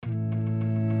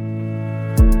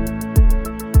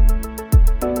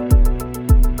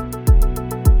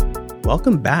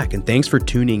Welcome back, and thanks for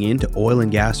tuning in to Oil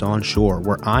and Gas Onshore,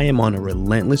 where I am on a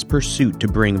relentless pursuit to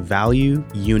bring value,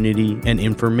 unity, and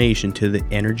information to the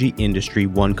energy industry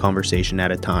one conversation at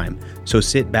a time. So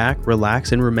sit back,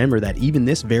 relax, and remember that even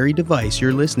this very device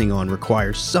you're listening on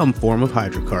requires some form of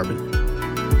hydrocarbon.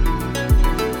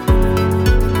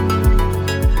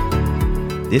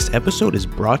 This episode is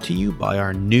brought to you by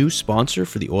our new sponsor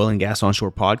for the Oil and Gas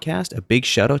Onshore podcast. A big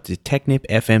shout out to TenEx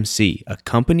FMC, a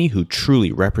company who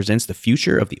truly represents the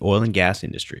future of the oil and gas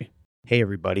industry. Hey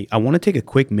everybody, I want to take a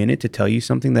quick minute to tell you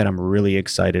something that I'm really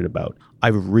excited about.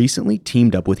 I've recently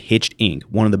teamed up with Hitched Inc.,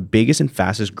 one of the biggest and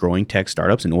fastest growing tech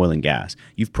startups in oil and gas.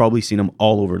 You've probably seen them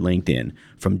all over LinkedIn.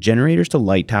 From generators to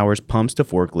light towers, pumps to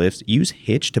forklifts, use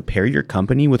Hitch to pair your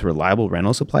company with reliable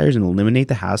rental suppliers and eliminate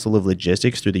the hassle of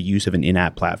logistics through the use of an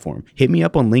in-app platform. Hit me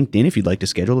up on LinkedIn if you'd like to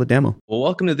schedule a demo. Well,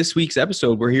 welcome to this week's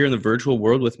episode. We're here in the virtual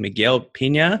world with Miguel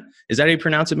Pena. Is that how you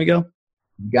pronounce it, Miguel?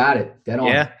 You got it. Dead on.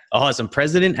 Yeah. Awesome.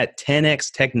 President at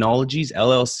TenEx Technologies,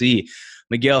 LLC.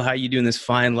 Miguel, how you doing this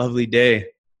fine, lovely day?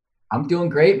 I'm doing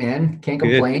great, man. Can't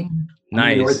complain.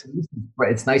 Nice.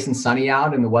 It's nice and sunny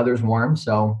out and the weather's warm.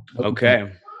 So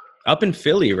okay. Up in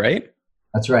Philly, right?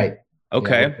 That's right.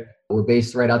 Okay. Yeah, we're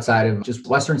based right outside of just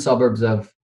western suburbs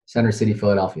of Center City,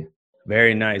 Philadelphia.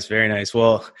 Very nice. Very nice.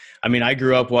 Well, I mean, I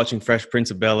grew up watching Fresh Prince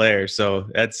of Bel-Air, so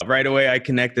that's right away I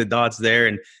connect the dots there.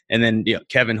 And then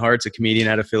Kevin Hart's a comedian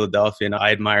out of Philadelphia, and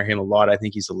I admire him a lot. I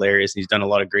think he's hilarious, and he's done a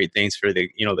lot of great things for the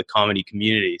the comedy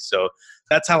community. So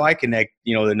that's how I connect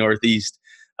the Northeast.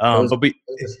 Those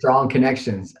strong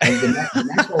connections. And the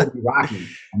next one would be Rocky.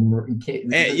 I mean,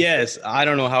 yes, I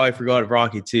don't know how I forgot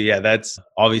Rocky too. Yeah, that's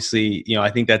obviously I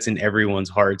think that's in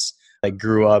everyone's hearts. I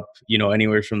grew up,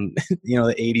 anywhere from,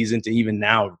 the 80s into even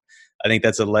now. I think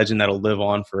that's a legend that'll live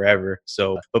on forever.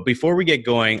 So, but before we get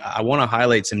going, I want to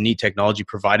highlight some neat technology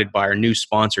provided by our new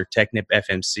sponsor, TenEx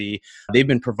FMC. They've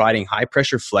been providing high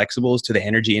pressure flexibles to the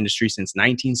energy industry since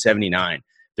 1979.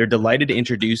 They're delighted to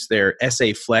introduce their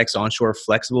SA Flex onshore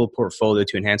flexible portfolio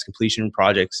to enhance completion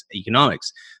projects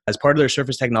economics. As part of their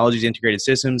surface technologies integrated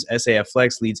systems, SAF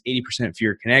Flex leads 80%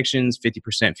 fewer connections,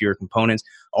 50% fewer components,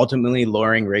 ultimately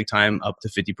lowering rig time up to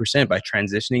 50% by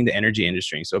transitioning the energy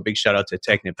industry. So a big shout out to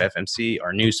TenEx FMC,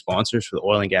 our new sponsors for the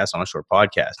Oil and Gas Onshore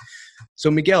podcast.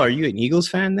 So Miguel, are you an Eagles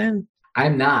fan then?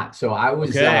 I'm not. So I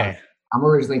was, I'm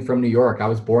originally from New York. I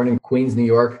was born in Queens, New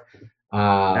York.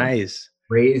 Nice.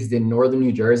 Raised in northern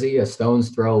New Jersey, a stone's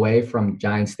throw away from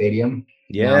Giants Stadium.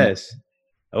 Yes.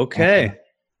 Okay.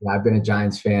 I've been a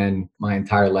Giants fan my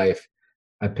entire life.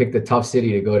 I picked a tough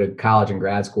city to go to college and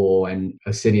grad school and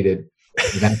a city to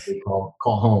eventually call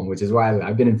home, which is why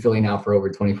I've been in Philly now for over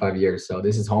 25 years. So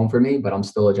this is home for me, but I'm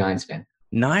still a Giants fan.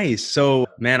 Nice. So,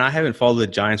 man, I haven't followed the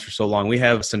Giants for so long. We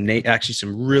have some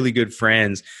really good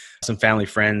friends, some family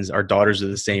friends. Our daughters are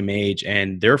the same age,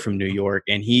 and they're from New York.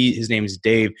 And his name is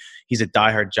Dave. He's a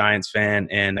diehard Giants fan.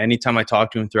 And anytime I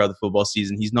talk to him throughout the football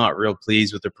season, he's not real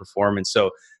pleased with their performance.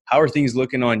 So, how are things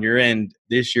looking on your end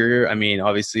this year? I mean,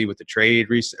 obviously with the trade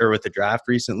or with the draft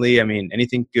recently. I mean,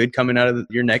 anything good coming out of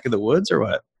your neck of the woods or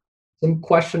what? Some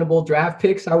questionable draft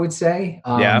picks, I would say.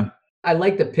 Yeah. I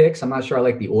like the picks. I'm not sure I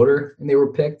like the order and they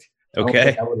were picked. Okay. I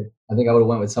think I would have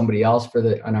went with somebody else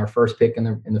on our first pick in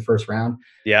the first round.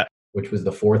 Yeah. Which was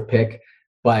the fourth pick.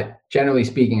 But generally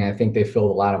speaking, I think they filled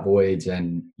a lot of voids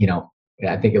and,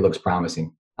 I think it looks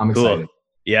promising. I'm excited. Cool.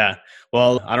 Yeah.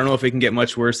 Well, I don't know if it can get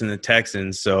much worse than the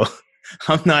Texans. So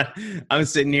I'm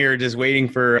sitting here just waiting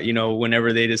for,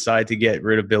 whenever they decide to get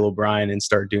rid of Bill O'Brien and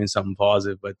start doing something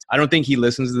positive. But I don't think he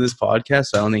listens to this podcast.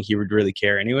 So I don't think he would really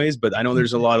care anyways. But I know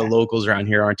there's a lot of locals around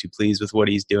here aren't too pleased with what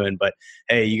he's doing. But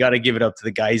hey, you got to give it up to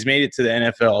the guy. He's made it to the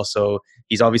NFL. So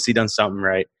he's obviously done something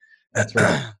right. That's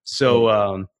right.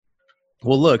 So,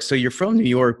 well, look, so you're from New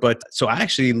York, but so I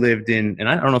actually lived in, and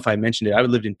I don't know if I mentioned it, I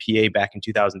lived in PA back in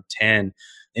 2010,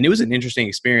 and it was an interesting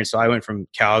experience. So I went from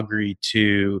Calgary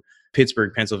to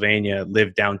Pittsburgh, Pennsylvania,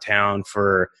 lived downtown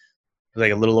for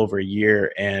like a little over a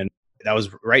year. And that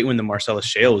was right when the Marcellus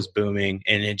Shale was booming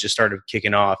and it just started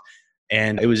kicking off.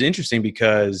 And it was interesting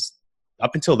because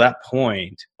up until that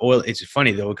point, it's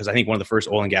funny though, because I think one of the first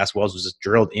oil and gas wells was just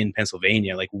drilled in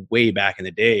Pennsylvania, like way back in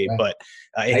the day. Right.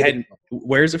 But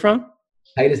where is it from?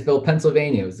 Titusville,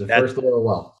 Pennsylvania. It was the first oil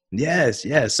well. Yes.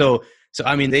 Yeah. So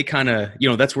I mean, they kind of,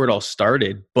 that's where it all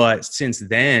started. But since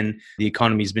then, the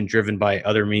economy has been driven by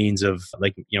other means of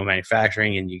like,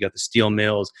 manufacturing, and you got the steel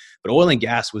mills. But oil and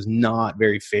gas was not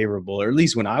very favorable, or at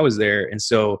least when I was there. And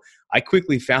so I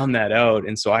quickly found that out.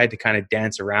 And so I had to kind of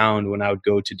dance around when I would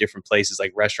go to different places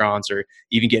like restaurants or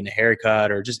even getting a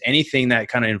haircut or just anything that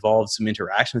kind of involved some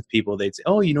interaction with people. They'd say,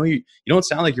 oh, you don't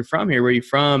sound like you're from here. Where are you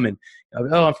from? And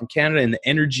oh, I'm from Canada in the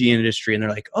energy industry. And they're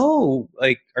like, oh,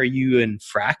 like, are you in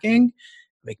fracking?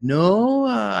 Like, no,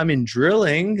 I'm in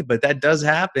drilling, but that does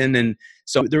happen. And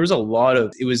so there was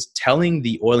it was telling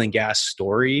the oil and gas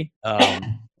story,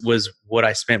 was what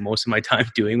I spent most of my time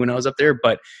doing when I was up there.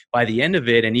 But by the end of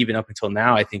it, and even up until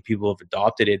now, I think people have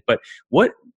adopted it. But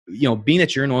being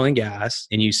that you're in oil and gas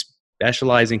and you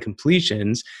specialize in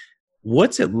completions,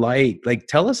 what's it like? Like,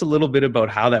 tell us a little bit about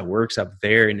how that works up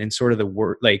there and sort of the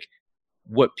work, like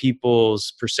what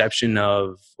people's perception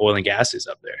of oil and gas is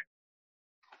up there.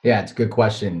 Yeah, it's a good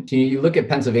question. So you look at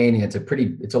Pennsylvania,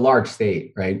 it's a large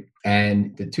state, right?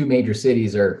 And the two major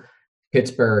cities are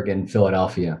Pittsburgh and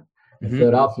Philadelphia. And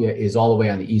Philadelphia is all the way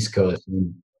on the East Coast.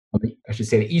 I should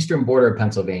say the eastern border of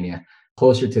Pennsylvania,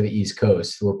 closer to the East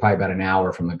Coast. So we're probably about an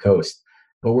hour from the coast,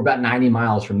 but we're about 90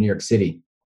 miles from New York City.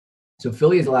 So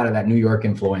Philly has a lot of that New York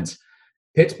influence.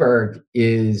 Pittsburgh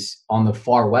is on the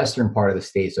far western part of the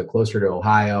state, so closer to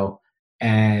Ohio.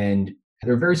 And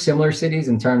they're very similar cities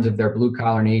in terms of their blue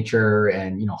collar nature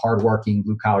and, hardworking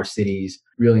blue collar cities,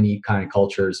 really neat kind of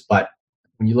cultures. But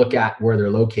when you look at where they're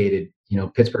located,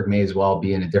 Pittsburgh may as well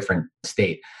be in a different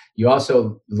state. You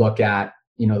also look at,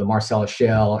 the Marcellus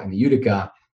Shale and the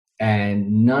Utica,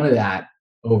 and none of that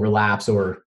overlaps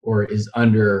or is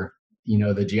under,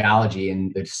 the geology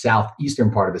in the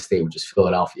southeastern part of the state, which is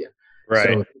Philadelphia. Right.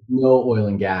 So no oil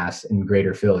and gas in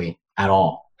greater Philly at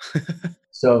all.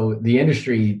 So the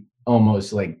industry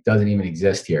almost like doesn't even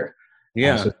exist here.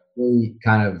 Yeah. So it's a really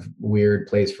kind of weird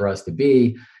place for us to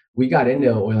be. We got into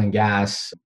oil and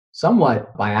gas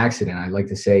somewhat by accident. I'd like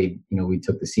to say, we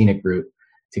took the scenic route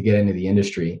to get into the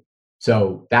industry.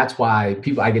 So that's why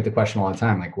I get the question all the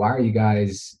time, like, why are you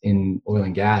guys in oil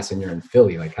and gas and you're in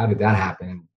Philly? Like, how did that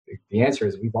happen? The answer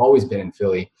is we've always been in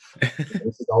Philly.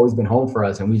 This has always been home for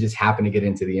us. And we just happen to get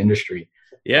into the industry.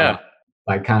 Yeah.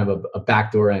 By kind of a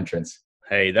backdoor entrance.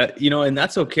 Hey, and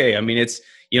that's okay. I mean, it's,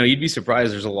 you'd be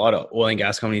surprised. There's a lot of oil and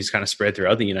gas companies kind of spread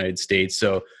throughout the United States.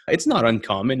 So it's not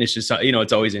uncommon. It's just,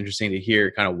 it's always interesting to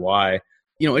hear kind of why,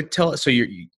 tell us. So you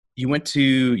said you went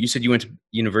to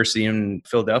university in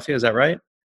Philadelphia. Is that right?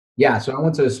 Yeah. So I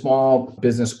went to a small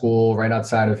business school right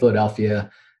outside of Philadelphia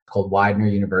called Widener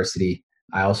University.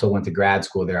 I also went to grad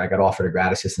school there. I got offered a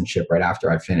grad assistantship right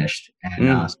after I finished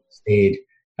and stayed,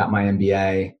 got my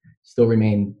MBA, still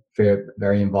remain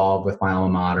very involved with my alma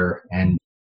mater. And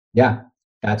yeah,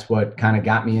 that's what kind of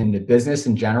got me into business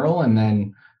in general. And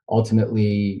then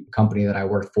ultimately the company that I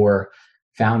worked for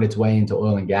found its way into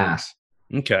oil and gas.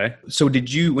 Okay. So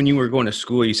when you were going to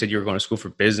school, you said you were going to school for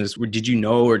business. Did you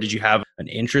know, or did you have an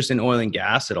interest in oil and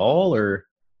gas at all? Or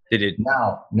did it?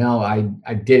 No,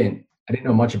 I didn't. I didn't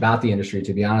know much about the industry,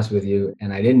 to be honest with you.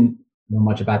 And I didn't know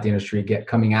much about the industry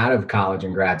coming out of college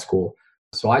and grad school.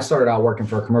 So I started out working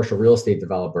for a commercial real estate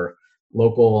developer,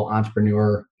 local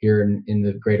entrepreneur here in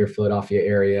the greater Philadelphia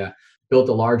area, built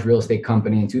a large real estate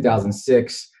company in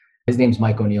 2006. His name's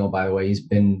Mike O'Neill, by the way. He's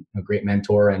been a great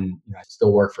mentor and I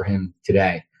still work for him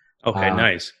today. Okay,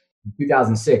 nice. In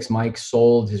 2006, Mike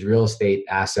sold his real estate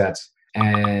assets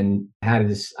and had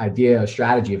this idea, a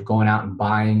strategy of going out and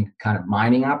buying kind of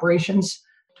mining operations,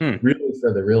 really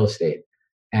for the real estate.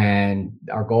 And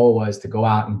our goal was to go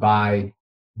out and buy,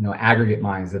 aggregate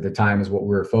mines at the time is what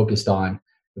we were focused on.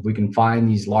 If we can find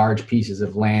these large pieces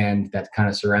of land that kind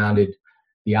of surrounded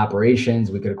the operations,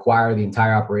 we could acquire the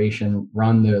entire operation,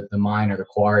 run the mine or the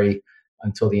quarry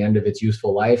until the end of its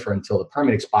useful life or until the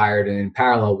permit expired. And in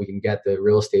parallel, we can get the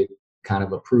real estate kind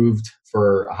of approved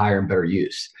for a higher and better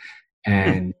use.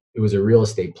 And it was a real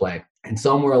estate play. And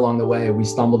somewhere along the way, we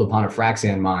stumbled upon a frac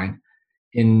sand mine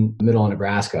in the middle of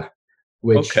Nebraska,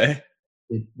 which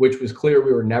was clear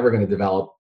we were never going to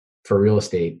develop for real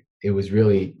estate. It was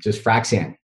really just frac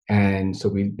sand. And so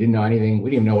we didn't know anything. We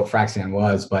didn't even know what frac sand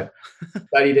was, but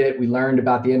studied it. We learned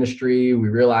about the industry. We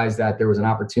realized that there was an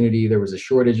opportunity. There was a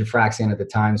shortage of frac sand at the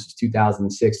time. This was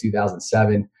 2006,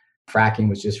 2007. Fracking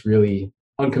was just really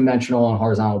unconventional, and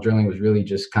horizontal drilling was really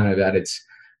just kind of at its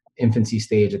infancy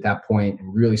stage at that point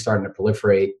and really starting to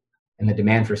proliferate. And the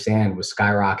demand for sand was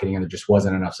skyrocketing and there just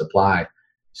wasn't enough supply.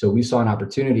 So we saw an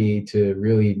opportunity to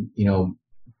really,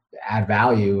 add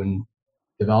value and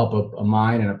develop a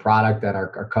mine and a product that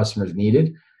our customers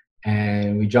needed.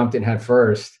 And we jumped in head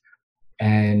first.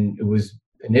 And it was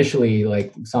initially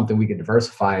like something we could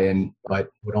diversify in, but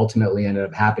what ultimately ended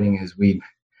up happening is we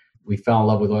fell in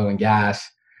love with oil and gas,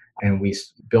 and we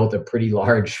built a pretty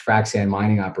large frac sand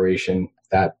mining operation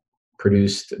that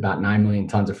produced about 9 million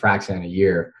tons of frac sand a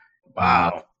year.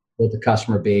 Wow. built a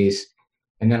customer base.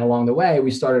 And then along the way, we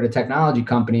started a technology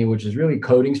company, which is really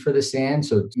coatings for the sand.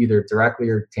 So it's either directly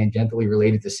or tangentially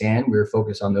related to sand. We were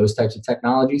focused on those types of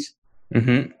technologies.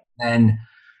 Mm-hmm. And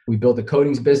we built a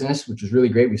coatings business, which was really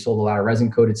great. We sold a lot of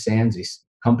resin coated sands. These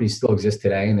companies still exist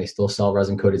today and they still sell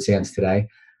resin coated sands today.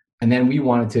 And then we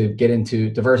wanted to get into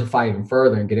diversify even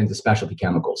further and get into specialty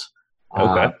chemicals.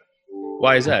 Okay.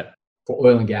 Why is that? For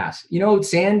oil and gas.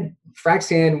 Frac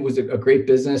sand was a great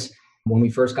business when we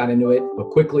first got into it, but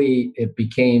quickly it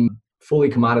became fully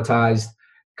commoditized.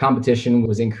 Competition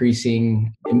was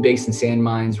increasing. In-basin sand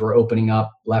mines were opening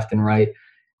up left and right.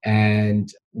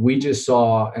 And we just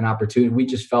saw an opportunity. We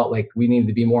just felt like we needed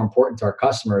to be more important to our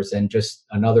customers than just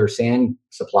another sand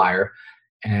supplier.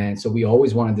 And so we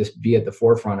always wanted to be at the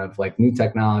forefront of like new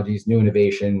technologies, new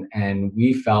innovation. And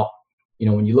we felt,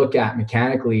 when you look at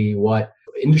mechanically what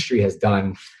industry has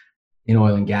done in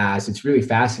oil and gas, it's really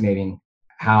fascinating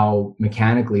how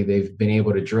mechanically they've been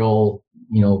able to drill,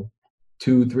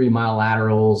 2-3 mile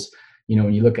laterals.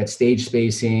 When you look at stage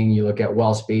spacing, you look at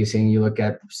well spacing, you look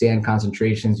at sand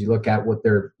concentrations, you look at what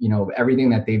they're,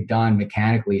 everything that they've done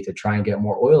mechanically to try and get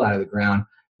more oil out of the ground.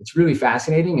 It's really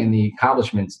fascinating. And the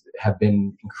accomplishments have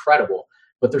been incredible,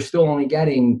 but they're still only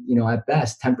getting, at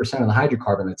best, 10% of the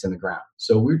hydrocarbon that's in the ground.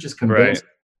 So we're just convinced,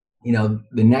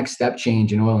 the next step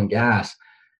change in oil and gas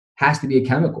has to be a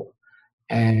chemical.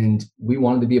 And we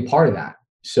wanted to be a part of that.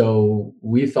 So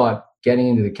we thought getting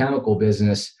into the chemical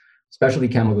business, specialty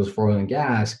chemicals for oil and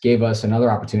gas, gave us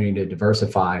another opportunity to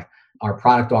diversify our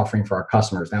product offering for our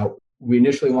customers. Now, we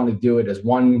initially wanted to do it as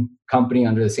one company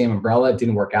under the same umbrella. It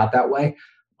didn't work out that way.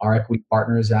 Our equity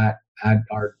partners at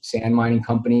our sand mining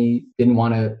company didn't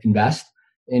want to invest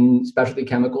in specialty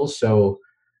chemicals. So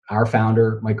our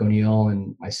founder, Mike O'Neill,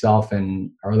 and myself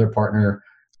and our other partner,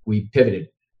 we pivoted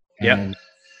and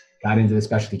got into the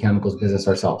specialty chemicals business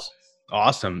ourselves.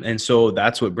 Awesome. And so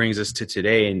that's what brings us to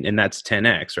today. And that's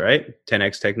TenEx, right?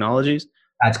 TenEx Technologies.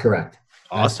 That's correct.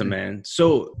 Awesome, man.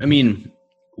 So,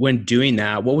 when doing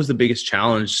that, what was the biggest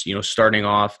challenge, starting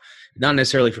off, not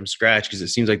necessarily from scratch, because it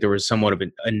seems like there was somewhat of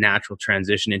a natural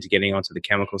transition into getting onto the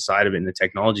chemical side of it and the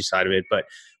technology side of it. But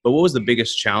what was the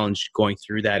biggest challenge going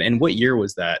through that? And what year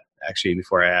was that, actually,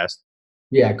 before I asked?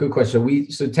 Yeah, good question.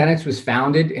 So TenEx was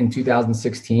founded in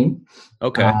 2016.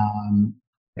 Okay.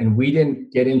 And we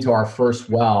didn't get into our first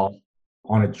well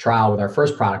on a trial with our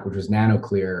first product, which was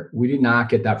NanoClear. We did not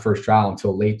get that first trial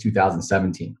until late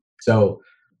 2017. So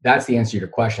that's the answer to your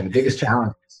question. The biggest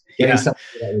challenge is getting something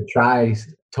that would try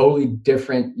totally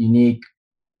different, unique,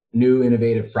 new,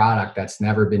 innovative product that's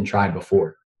never been tried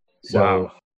before.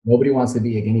 So nobody wants to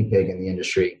be a guinea pig in the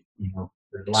industry.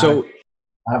 There's a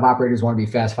lot of operators want to be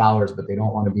fast followers, but they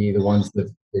don't want to be the ones that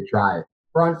try it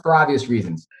for obvious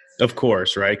reasons. Of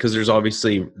course, right? Because there's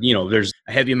obviously, there's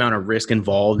a heavy amount of risk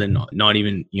involved, and not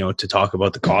even, to talk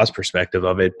about the cost perspective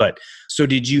of it. But so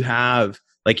did you have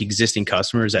like existing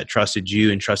customers that trusted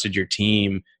you and trusted your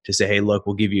team to say, hey, look,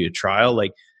 we'll give you a trial?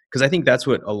 Like, because I think that's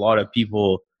what a lot of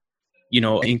people,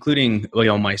 including,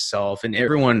 myself, and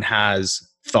everyone has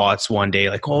thoughts one day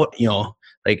like, oh,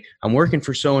 like I'm working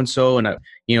for so-and-so and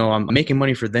I'm making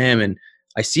money for them, and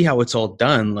I see how it's all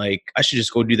done. Like I should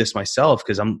just go do this myself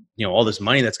because I'm, all this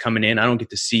money that's coming in, I don't get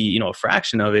to see, a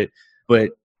fraction of it.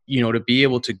 But, to be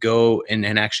able to go and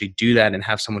actually do that and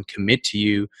have someone commit to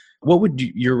you, what would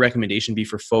your recommendation be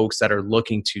for folks that are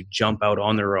looking to jump out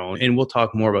on their own? And we'll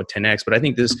talk more about TenEx, but I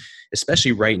think this,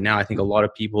 especially right now, I think a lot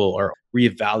of people are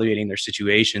reevaluating their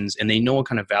situations and they know what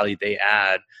kind of value they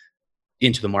add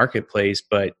into the marketplace,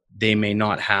 but they may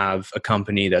not have a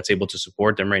company that's able to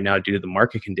support them right now due to the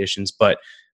market conditions. But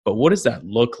what does that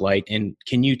look like? And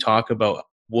can you talk about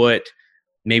what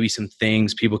maybe some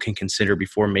things people can consider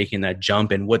before making that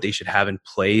jump and what they should have in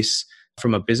place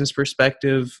from a business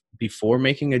perspective before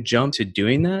making a jump to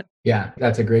doing that? Yeah,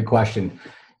 that's a great question.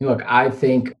 Look, I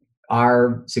think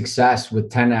our success with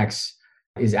TenEx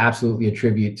is absolutely a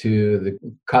tribute to the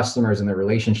customers and the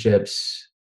relationships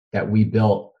that we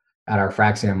built at our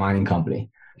frac sand mining company.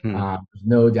 There's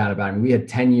no doubt about it. I mean, we had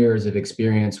 10 years of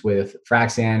experience with frac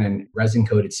sand and resin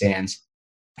coated sands.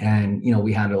 And,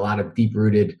 we had a lot of deep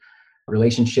rooted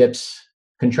relationships,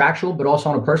 contractual, but also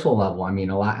on a personal level. I mean,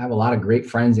 I have a lot of great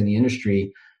friends in the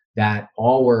industry that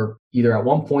all were either at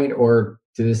one point or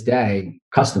to this day,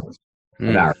 customers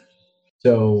of ours.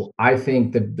 So I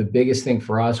think the biggest thing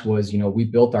for us was, we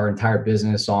built our entire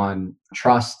business on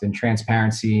trust and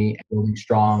transparency and building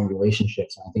strong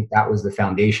relationships. And I think that was the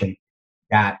foundation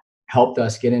that helped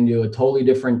us get into a totally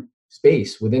different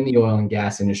space within the oil and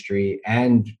gas industry,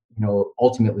 and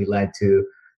ultimately led to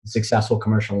the successful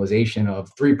commercialization of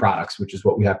 3 products, which is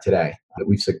what we have today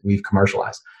that we've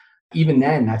commercialized. even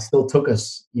then, that still took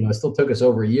us, it still took us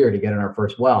over a year to get in our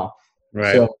first well.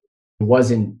 Right. So it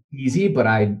wasn't easy, but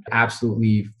I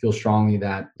absolutely feel strongly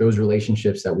that those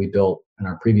relationships that we built in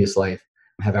our previous life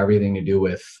have everything to do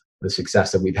with the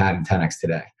success that we've had in TenEx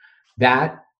today.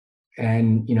 That,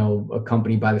 and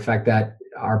accompanied by the fact that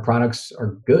our products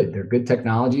are good. They're good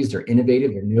technologies, they're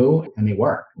innovative, they're new, and they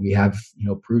work. We have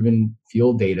proven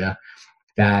field data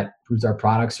that proves our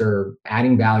products are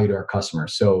adding value to our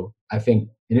customers. So I think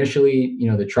initially,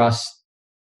 the trust,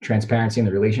 transparency, and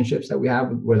the relationships that we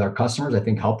have with our customers, I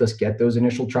think helped us get those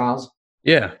initial trials.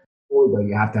 Yeah. But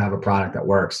you have to have a product that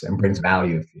works and brings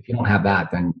value. If you don't have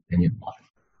that, then you have nothing.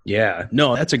 Yeah.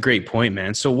 No, that's a great point,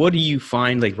 man. So what do you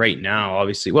find like right now,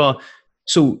 obviously? Well,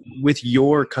 so with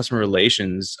your customer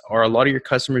relations, are a lot of your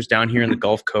customers down here in the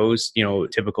Gulf Coast,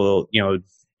 typical,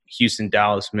 Houston,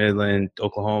 Dallas, Midland,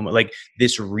 Oklahoma, like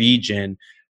this region?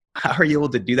 How are you able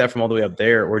to do that from all the way up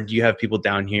there? Or do you have people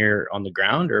down here on the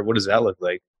ground, or what does that look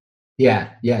like?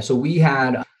 Yeah. So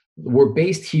we're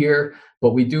based here,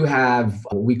 but we do have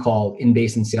what we call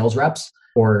in-basin sales reps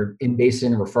or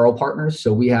in-basin referral partners.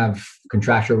 So we have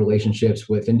contractual relationships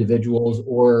with individuals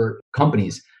or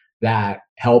companies that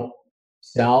help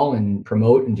sell and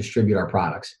promote and distribute our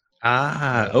products.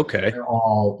 Ah, okay. They're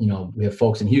all, we have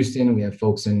folks in Houston, we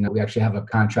actually have a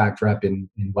contract rep in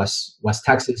West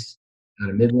Texas, out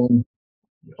of Midland,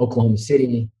 Oklahoma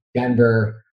City,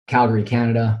 Denver, Calgary,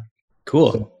 Canada.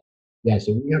 Cool. So, yeah,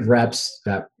 so we have reps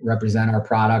that represent our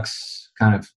products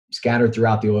kind of scattered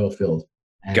throughout the oil field.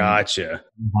 And Gotcha.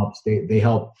 they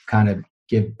help kind of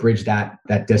bridge that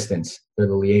distance. They're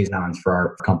the liaisons for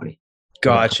our company.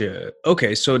 Gotcha.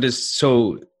 Okay. So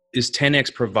is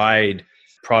TenEx provide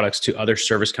products to other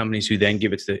service companies who then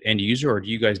give it to the end user, or do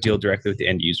you guys deal directly with the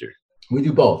end user? We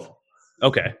do both.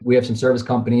 Okay. We have some service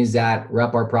companies that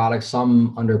rep our products,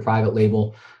 some under private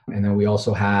label. And then we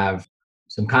also have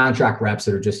some contract reps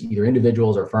that are just either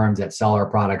individuals or firms that sell our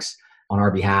products on our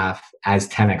behalf as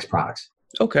TenEx products.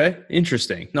 Okay.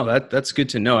 Interesting. No, that's good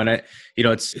to know. And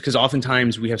it's because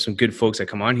oftentimes we have some good folks that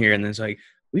come on here and then it's like,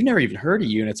 we've never even heard of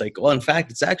you. And it's like, well, in fact,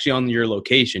 it's actually on your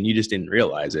location. You just didn't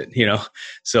realize it,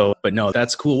 So, but no,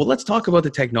 that's cool. Well, let's talk about the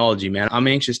technology, man. I'm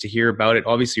anxious to hear about it.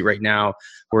 Obviously, right now,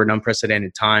 we're in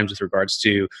unprecedented times with regards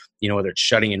to, whether it's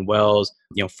shutting in wells,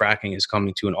 fracking is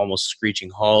coming to an almost screeching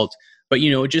halt. But,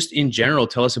 just in general,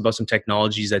 tell us about some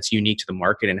technologies that's unique to the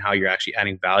market and how you're actually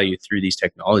adding value through these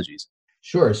technologies.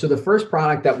 Sure. So the first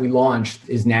product that we launched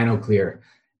is NanoClear.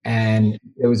 And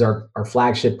it was our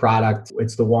flagship product.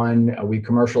 It's the one we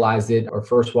commercialized it. Our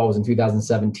first well was in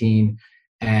 2017.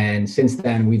 And since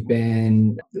then,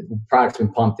 the product's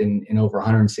been pumped in over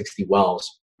 160 wells.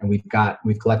 And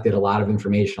we've collected a lot of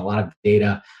information, a lot of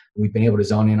data. We've been able to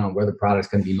zone in on where the product's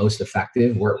going to be most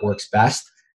effective, where it works best,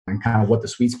 and kind of what the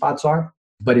sweet spots are.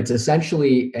 But it's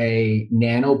essentially a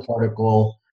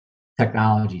nanoparticle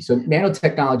technology. So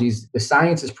nanotechnologies, the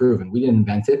science is proven. We didn't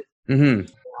invent it.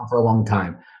 For a long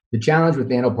time. The challenge with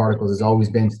nanoparticles has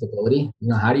always been stability.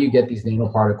 How do you get these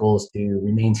nanoparticles to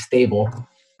remain stable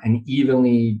and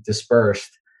evenly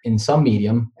dispersed in some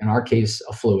medium, in our case,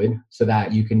 a fluid, so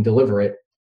that you can deliver it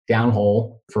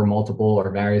downhole for multiple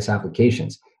or various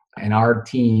applications? And our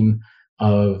team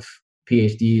of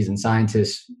PhDs and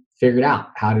scientists figured out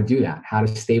how to do that, how to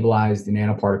stabilize the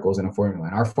nanoparticles in a formula.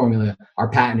 And our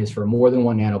patent is for more than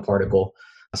one nanoparticle,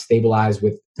 stabilized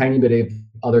with tiny bit of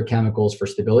other chemicals for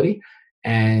stability.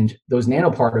 And those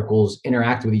nanoparticles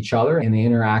interact with each other and they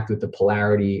interact with the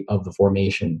polarity of the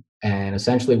formation. And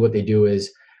essentially what they do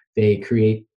is they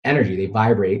create energy, they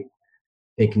vibrate,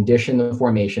 they condition the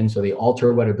formation. So they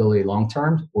alter wettability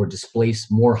long-term or displace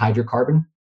more hydrocarbon.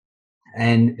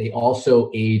 And they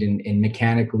also aid in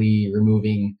mechanically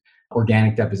removing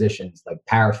organic depositions like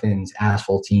paraffins,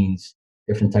 asphaltenes,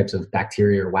 different types of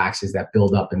bacteria or waxes that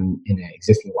build up in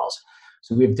existing wells.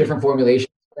 So we have different formulations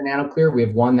for NanoClear. We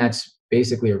have one that's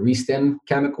basically a restim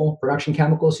production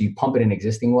chemical. So you pump it in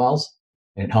existing wells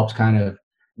and it helps kind of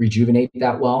rejuvenate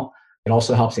that well. It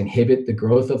also helps inhibit the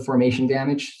growth of formation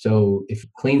damage. So it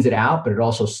cleans it out, but it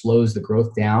also slows the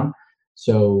growth down.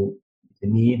 So the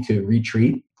need to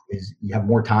retreat is you have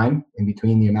more time in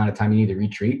between the amount of time you need to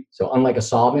retreat. So unlike a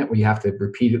solvent where you have to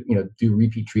do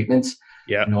repeat treatments,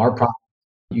 our product,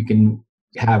 you can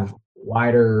have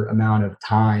wider amount of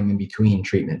time in between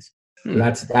treatments. So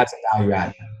that's a value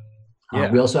add.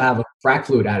 We also have a frac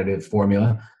fluid additive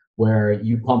formula where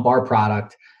you pump our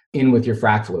product in with your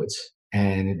frac fluids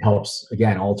and it helps,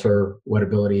 again, alter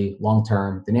wettability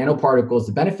long-term. The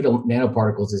benefit of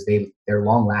nanoparticles is they're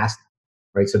long lasting,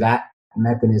 right? So that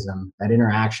mechanism, that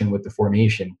interaction with the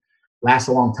formation lasts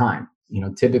a long time.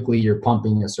 Typically you're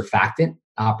pumping a surfactant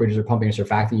operators are pumping a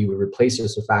surfactant, you would replace the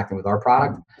surfactant with our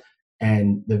product.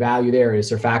 And the value there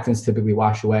is surfactants typically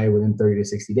wash away within 30 to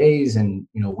 60 days. And,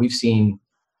 we've seen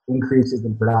increases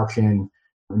in production,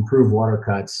 improved water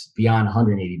cuts beyond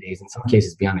 180 days, in some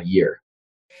cases beyond a year.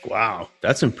 Wow,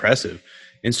 that's impressive.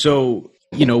 And so,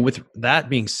 with that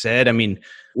being said, I mean,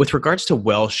 with regards to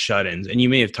well shut-ins, and you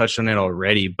may have touched on it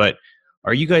already, but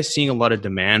are you guys seeing a lot of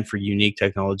demand for unique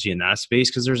technology in that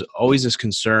space? Because there's always this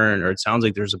concern, or it sounds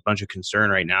like there's a bunch of concern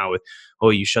right now with,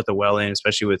 oh, you shut the well in,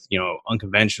 especially with,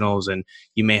 unconventionals, and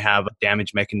you may have a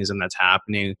damage mechanism that's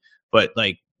happening. But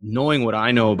like knowing what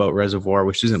I know about reservoir,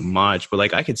 which isn't much, but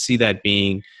like I could see that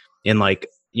being in like,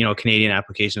 Canadian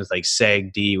applications like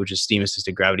SAGD, which is steam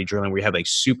assisted gravity drilling, where you have like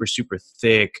super, super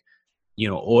thick,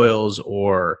 oils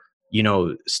or,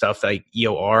 stuff like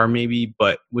EOR maybe,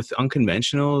 but with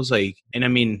unconventionals, like, and I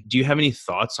mean, do you have any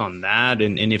thoughts on that?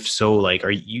 And if so, like,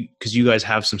 because you guys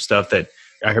have some stuff that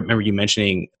I remember you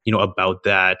mentioning, about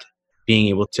that being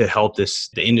able to help the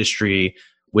industry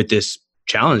with this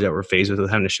challenge that we're faced with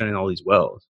having to shut in all these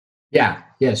wells. Yeah.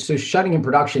 Yeah. So shutting in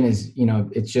production is,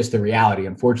 it's just the reality.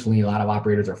 Unfortunately, a lot of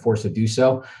operators are forced to do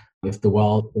so if the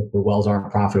wells aren't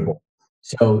profitable.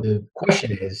 So the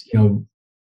question is,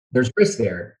 there's risk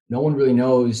there. No one really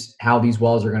knows how these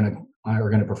wells are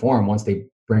going to perform once they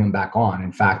bring them back on.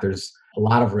 In fact, there's a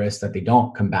lot of risk that they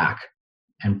don't come back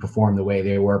and perform the way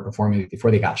they were performing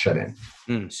before they got shut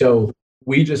in. So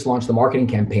we just launched the marketing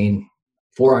campaign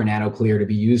for our NanoClear to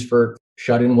be used for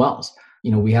shut-in wells.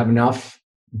 We have enough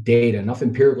data, enough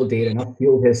empirical data, enough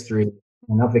field history,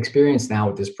 enough experience now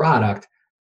with this product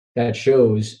that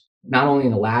shows not only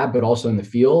in the lab, but also in the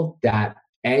field that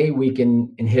A, we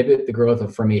can inhibit the growth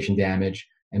of formation damage,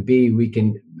 and B,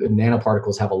 the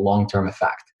nanoparticles have a long-term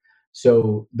effect.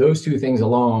 So those two things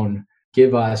alone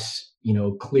give us,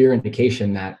 clear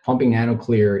indication that pumping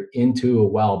NanoClear into a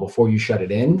well before you shut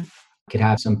it in could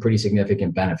have some pretty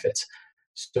significant benefits.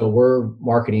 So we're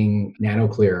marketing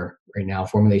NanoClear right now,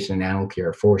 formulation of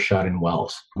NanoClear for shut-in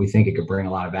wells. We think it could bring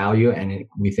a lot of value, and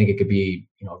we think it could be,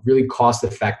 a really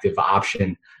cost-effective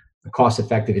option, a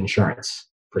cost-effective insurance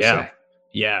per se.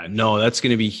 Yeah, no, that's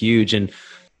going to be huge. And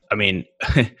I mean,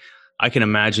 I can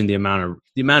imagine the amount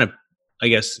of, I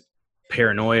guess,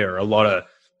 paranoia or a lot of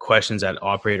questions that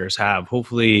operators have.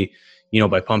 Hopefully,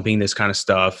 by pumping this kind of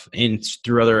stuff and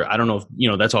through other, I don't know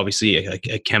if, that's obviously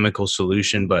a chemical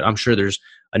solution, but I'm sure there's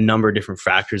a number of different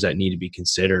factors that need to be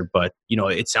considered. But,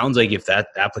 it sounds like if that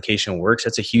application works,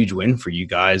 that's a huge win for you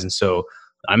guys. And so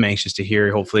I'm anxious to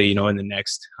hear, hopefully, in the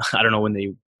next, I don't know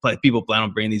when people plan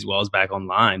on bringing these wells back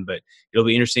online, but it'll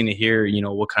be interesting to hear,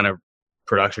 what kind of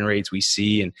production rates we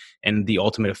see and the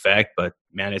ultimate effect. But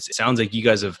man, it sounds like you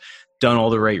guys have done all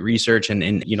the right research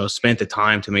and spent the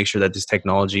time to make sure that this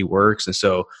technology works. And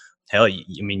so, hell, I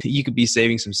mean, you could be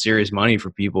saving some serious money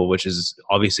for people, which is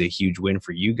obviously a huge win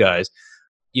for you guys.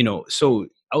 So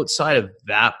outside of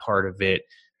that part of it,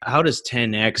 how does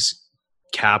TenEx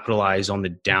capitalize on the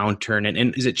downturn?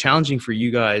 And is it challenging for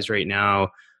you guys right now,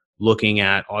 looking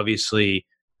at, obviously,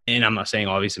 and I'm not saying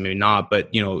obviously maybe not, but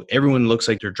everyone looks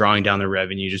like they're drawing down their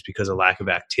revenue just because of lack of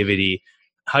activity.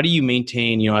 How do you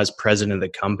maintain, as president of the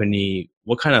company,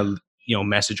 what kind of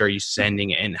message are you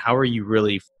sending, and how are you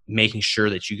really making sure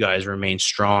that you guys remain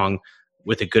strong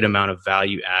with a good amount of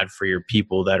value add for your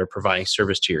people that are providing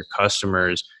service to your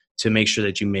customers to make sure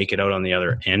that you make it out on the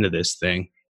other end of this thing?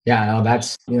 Yeah, no,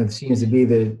 that's, it seems to be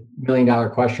the $1 million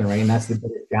question, right? And that's the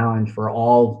biggest challenge for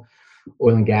all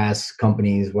oil and gas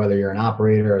companies, whether you're an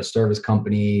operator or a service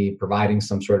company providing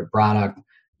some sort of product.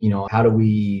 How do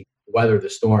we weather the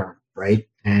storm, right?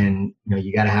 And,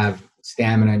 you got to have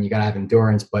stamina and you got to have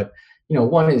endurance. But,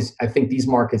 one is, I think these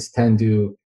markets tend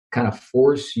to kind of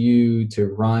force you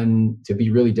to be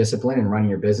really disciplined in running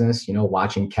your business,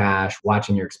 watching cash,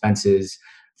 watching your expenses,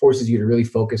 forces you to really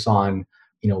focus on,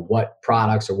 what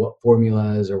products or what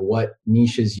formulas or what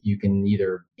niches you can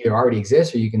either already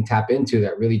exist or you can tap into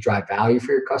that really drive value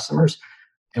for your customers.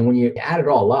 And when you add it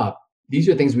all up, these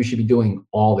are things we should be doing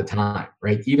all the time,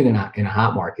 right? Even in a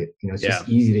hot market, it's just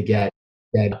easy to get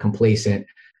complacent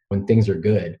when things are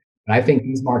good. But I think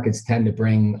these markets tend to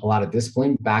bring a lot of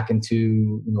discipline back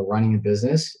into running a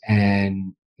business,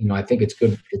 and I think it's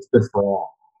good. It's good for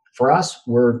all. For us,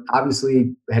 we're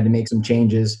obviously had to make some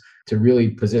changes to really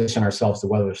position ourselves to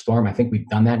weather the storm. I think we've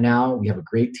done that now. We have a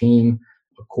great team,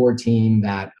 a core team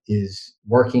that is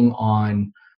working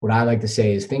on what I like to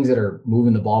say is things that are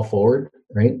moving the ball forward,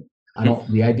 right?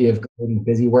 The idea of creating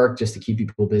busy work just to keep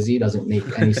people busy doesn't make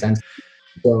any sense.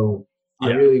 So I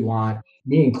really want,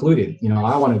 me included,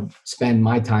 I want to spend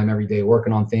my time every day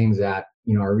working on things that,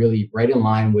 are really right in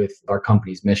line with our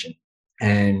company's mission.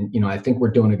 And, I think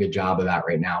we're doing a good job of that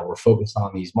right now. We're focused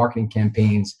on these marketing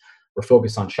campaigns. We're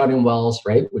focused on shut-in wells,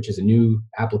 right? Which is a new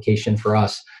application for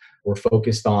us. We're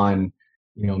focused on,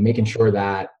 making sure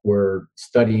that we're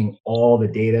studying all the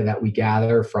data that we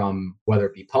gather from, whether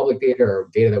it be public data or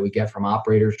data that we get from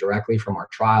operators directly from our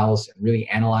trials, and really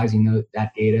analyzing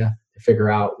that data to figure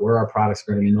out where our products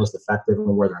are going to be most effective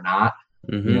and where they're not.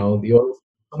 The oil,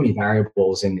 so many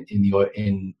variables in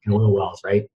oil wells,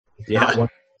 right? It's not one,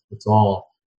 it's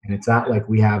all, and it's not like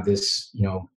we have this,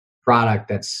 product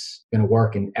that's going to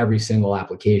work in every single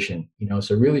application.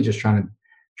 So really just trying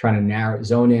to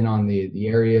zone in on the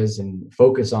areas and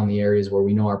focus on the areas where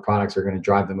we know our products are going to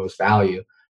drive the most value,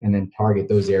 and then target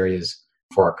those areas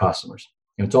for our customers.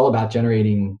 It's all about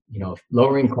generating,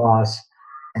 lowering costs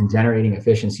and generating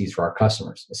efficiencies for our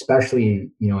customers,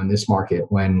 especially, in this market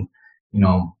when,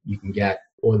 you can get,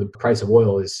 or the price of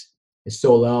oil is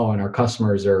so low and our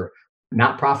customers are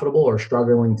not profitable or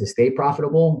struggling to stay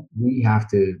profitable. We have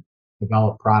to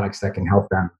develop products that can help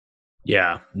them.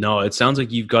 Yeah, no, it sounds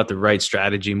like you've got the right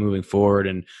strategy moving forward,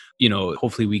 and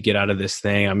hopefully we get out of this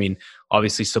thing. I mean,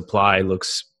 obviously supply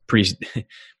looks pretty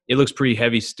it looks pretty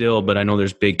heavy still, but I know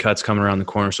there's big cuts coming around the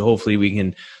corner, so hopefully we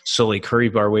can slowly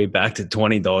creep our way back to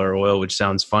 $20 oil, which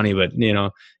sounds funny, but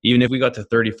even if we got to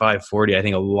 35, 40, I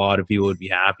think a lot of people would be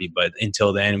happy. But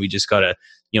until then, we just got to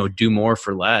do more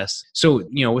for less. So,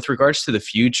 with regards to the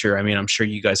future, I mean, I'm sure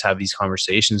you guys have these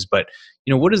conversations, but,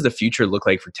 what does the future look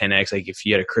like for TenEx? Like if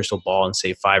you had a crystal ball in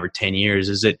say 5 or 10 years,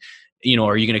 is it,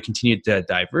 are you going to continue to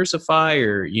diversify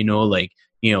or,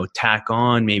 tack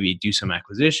on, maybe do some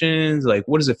acquisitions? Like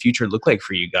what does the future look like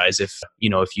for you guys if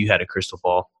you had a crystal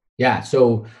ball? Yeah.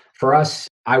 So for us,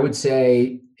 I would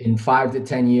say in 5 to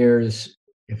 10 years,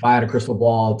 if I had a crystal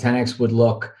ball, TenEx would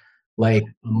look like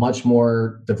a much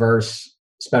more diverse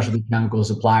specialty chemical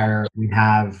supplier. We'd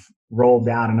have rolled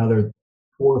out another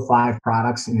 4 or 5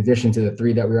 products in addition to the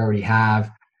 3 that we already have.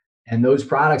 And those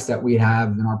products that we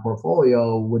have in our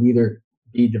portfolio would either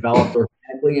be developed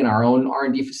organically in our own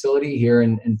R&D facility here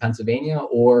in Pennsylvania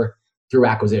or through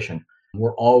acquisition.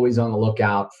 We're always on the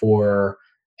lookout for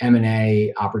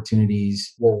M&A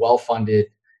opportunities. We're well funded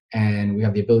and we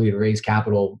have the ability to raise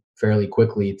capital fairly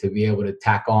quickly to be able to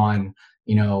tack on,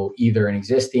 either an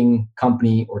existing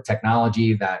company or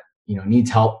technology that, needs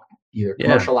help either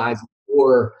commercializing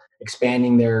or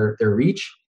expanding their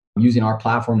reach, using our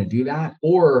platform to do that,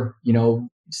 or,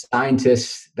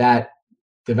 scientists that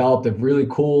developed a really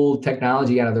cool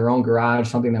technology out of their own garage,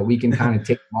 something that we can kind of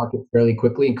take to market fairly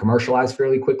quickly and commercialize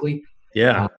fairly quickly.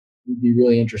 Yeah. We'd be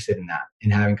really interested in that,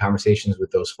 in having conversations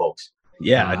with those folks.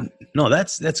 Yeah, no,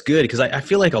 that's good because I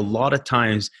feel like a lot of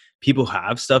times people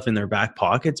have stuff in their back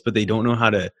pockets, but they don't know how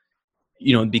to,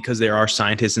 because there are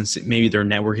scientists and maybe their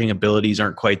networking abilities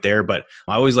aren't quite there. But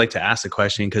I always like to ask the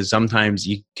question because sometimes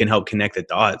you can help connect the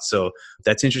dots. So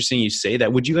that's interesting you say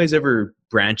that. Would you guys ever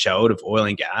branch out of oil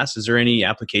and gas? Is there any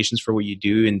applications for what you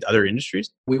do in other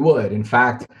industries? We would. In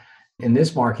fact, in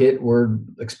this market, we're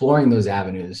exploring those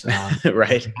avenues.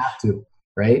 Right. We have to,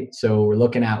 right? So we're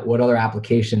looking at what other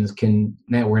applications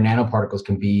where nanoparticles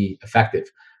can be effective.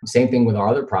 Same thing with our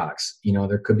other products.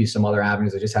 There could be some other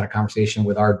avenues. I just had a conversation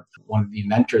with one of the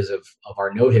inventors of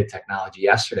our no-hit technology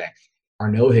yesterday. Our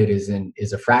no-hit is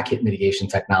a frac hit mitigation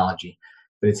technology,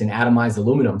 but it's in atomized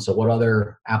aluminum. So what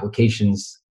other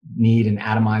applications need an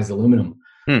atomized aluminum?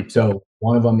 So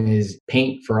one of them is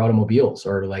paint for automobiles,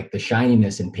 or like the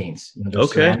shininess in paints.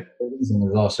 There's ceramic coatings and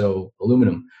there's also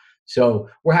aluminum. So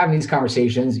we're having these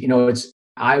conversations.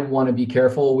 I want to be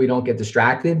careful we don't get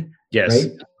distracted. Yes.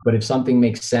 Right. But if something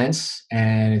makes sense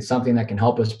and it's something that can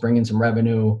help us bring in some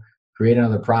revenue, create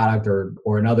another product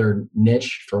or another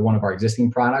niche for one of our existing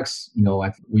products,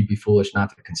 we'd be foolish not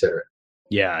to consider it.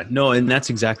 Yeah, no, and that's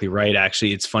exactly right.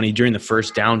 Actually, it's funny, during the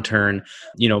first downturn,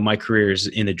 my career is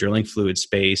in the drilling fluid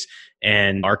space,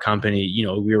 and our company,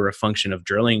 we were a function of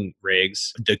drilling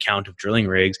rigs, the count of drilling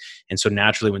rigs. And so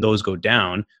naturally when those go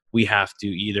down, we have to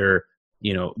either,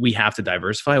 we have to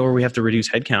diversify or we have to reduce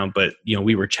headcount. But,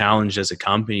 we were challenged as a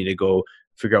company to go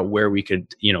figure out where we could,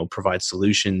 provide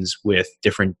solutions with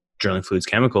different drilling fluids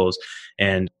chemicals.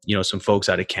 And, some folks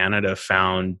out of Canada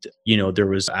found, there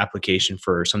was application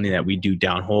for something that we do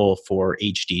downhole for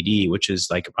HDD, which is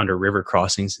like under river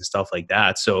crossings and stuff like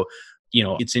that. So,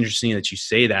 it's interesting that you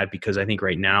say that, because I think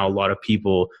right now a lot of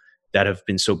people that have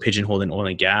been so pigeonholed in oil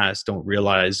and gas don't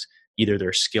realize either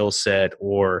their skill set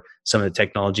or some of the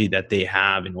technology that they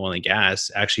have in oil and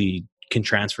gas actually can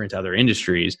transfer into other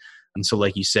industries. And so,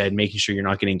 like you said, making sure you're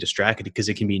not getting distracted, because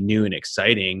it can be new and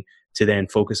exciting to then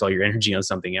focus all your energy on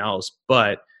something else.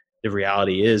 But the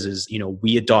reality is,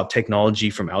 we adopt technology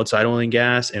from outside oil and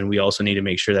gas, and we also need to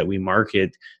make sure that we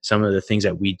market some of the things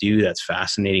that we do that's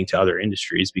fascinating to other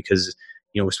industries because,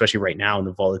 especially right now in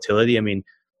the volatility, I mean,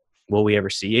 will we ever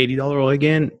see $80 oil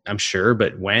again? I'm sure,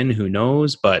 but when, who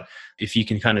knows? But if you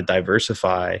can kind of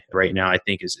diversify right now, I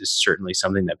think is certainly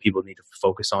something that people need to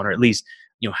focus on, or at least,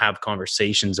 have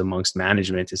conversations amongst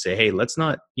management to say, hey, let's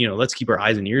not, let's keep our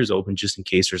eyes and ears open just in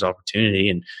case there's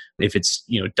opportunity. And if it's,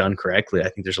 done correctly, I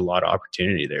think there's a lot of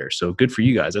opportunity there. So good for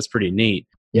you guys. That's pretty neat.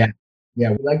 Yeah.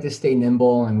 Yeah. We like to stay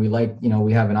nimble, and we like,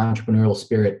 we have an entrepreneurial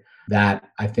spirit that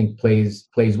I think plays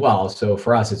well. So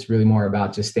for us, it's really more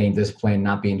about just staying disciplined,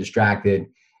 not being distracted,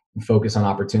 and focus on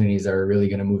opportunities that are really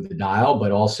going to move the dial,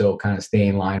 but also kind of stay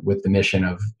in line with the mission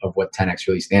of what TenEx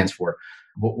really stands for.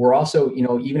 But we're also,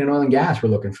 even in oil and gas, we're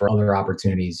looking for other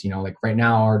opportunities. Like right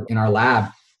now in our lab,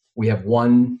 we have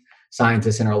one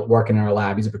scientist working in our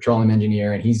lab. He's a petroleum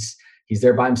engineer, and he's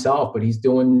there by himself, but he's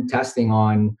doing testing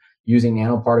on using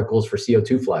nanoparticles for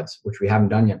CO2 floods, which we haven't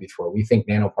done yet before. We think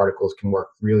nanoparticles can work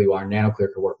really well. Our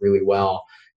NanoClear can work really well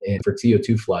for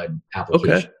CO2 flood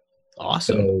application. Okay.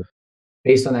 Awesome. So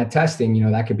based on that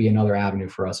testing, that could be another avenue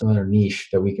for us, another niche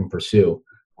that we can pursue.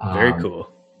 Very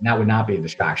cool. And that would not be a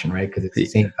distraction, right? Because it's the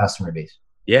same customer base.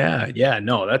 Yeah.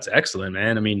 No, that's excellent,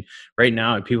 man. I mean, right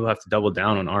now people have to double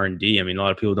down on R&D. I mean, a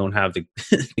lot of people don't have the,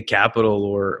 the capital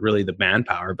or really the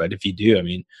manpower, but if you do, I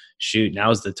mean, shoot,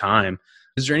 now's the time.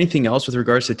 Is there anything else with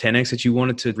regards to TenEx that you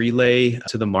wanted to relay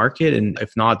to the market? And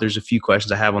if not, there's a few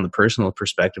questions I have on the personal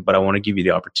perspective, but I want to give you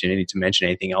the opportunity to mention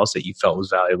anything else that you felt was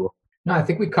valuable. No, I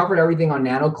think we covered everything on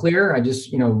NanoClear. I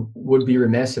just, would be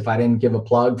remiss if I didn't give a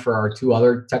plug for our two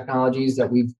other technologies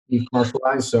that we've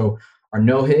commercialized. So our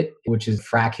no-hit, which is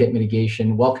frac hit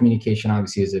mitigation. Well communication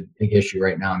obviously is a big issue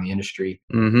right now in the industry.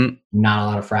 Mm-hmm. Not a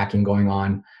lot of fracking going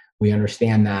on. We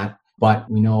understand that, but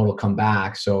we know it'll come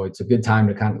back. So it's a good time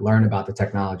to kind of learn about the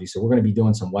technology. So we're going to be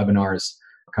doing some webinars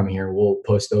coming here. We'll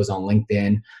post those on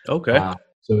LinkedIn. Okay.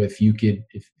 So if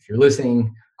you're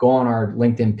listening, go on our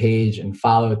LinkedIn page and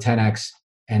follow TenEx,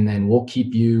 and then we'll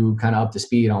keep you kind of up to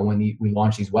speed on when we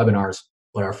launch these webinars.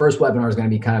 But our first webinar is going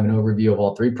to be kind of an overview of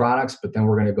all three products, but then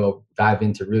we're going to go dive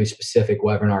into really specific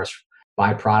webinars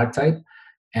by product type.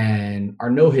 And our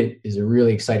no-hit is a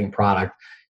really exciting product.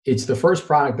 It's the first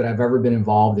product that I've ever been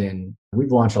involved in.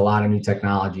 We've launched a lot of new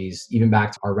technologies, even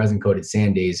back to our resin-coated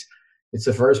sand days. It's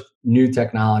the first new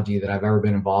technology that I've ever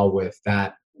been involved with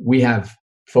that we have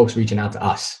folks reaching out to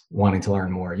us wanting to learn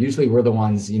more. Usually we're the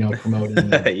ones, promoting.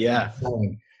 Yeah.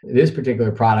 Selling. This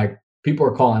particular product, people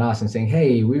are calling us and saying,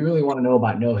 hey, we really want to know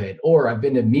about no-hit. Or I've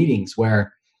been to meetings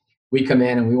where we come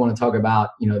in and we want to talk about,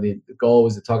 the goal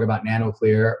was to talk about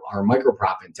NanoClear, our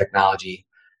microproppant technology.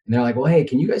 And they're like, well, hey,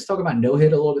 can you guys talk about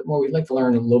no-hit a little bit more? We'd like to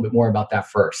learn a little bit more about that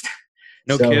first.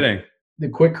 No kidding. The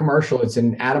quick commercial, it's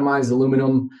an atomized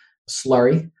aluminum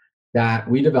slurry that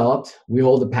we developed. We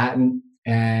hold a patent,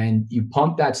 and you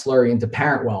pump that slurry into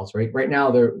parent wells, right? Right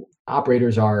now, the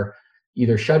operators are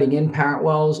either shutting in parent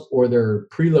wells or they're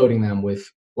preloading them with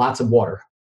lots of water,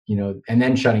 and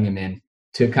then shutting them in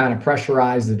to kind of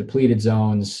pressurize the depleted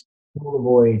zones, fill the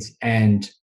voids,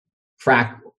 and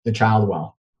frack the child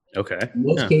well. Okay. In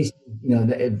most cases,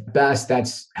 at best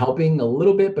that's helping a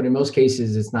little bit, but in most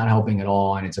cases it's not helping at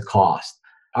all, and it's a cost.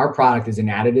 Our product is an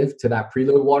additive to that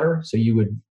preload water. So you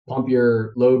would pump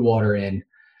your load water in,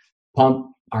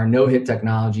 pump our no-hit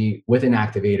technology with an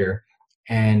activator.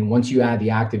 And once you add the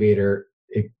activator,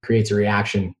 it creates a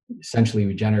reaction. Essentially,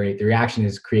 the reaction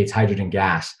creates hydrogen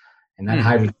gas. And that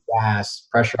hydrogen gas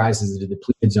pressurizes the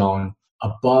depleted zone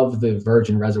above the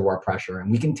virgin reservoir pressure. And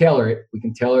we can tailor it. We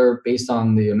can tailor based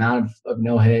on the amount of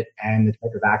no-hit and the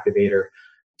type of activator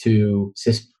to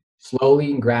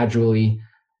slowly and gradually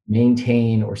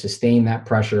maintain or sustain that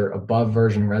pressure above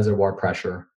virgin reservoir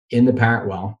pressure in the parent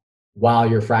well while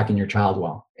you're fracking your child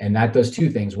well. And that does two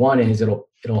things. One is it'll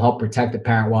help protect the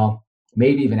parent well,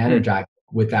 maybe even energize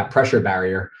with that pressure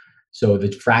barrier, so the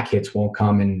frac hits won't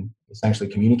come and essentially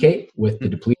communicate with the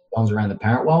depleted zones around the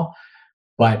parent well.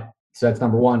 So that's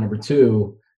number one. Number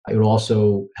two, it will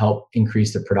also help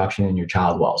increase the production in your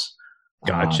child wells.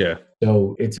 Gotcha.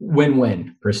 So it's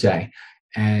win-win per se.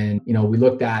 And, we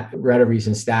read a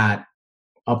recent stat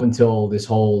up until this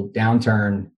whole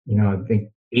downturn, I think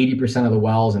 80% of the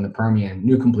wells in the Permian,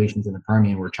 new completions in the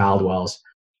Permian, were child wells,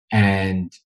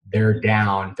 and they're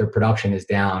down, their production is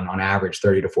down on average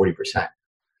 30 to 40%.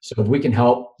 So if we can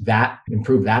help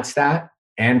improve that stat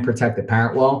and protect the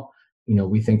parent well,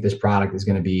 we think this product is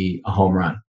going to be a home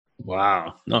run.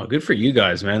 Wow. No, good for you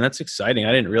guys, man. That's exciting.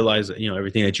 I didn't realize that,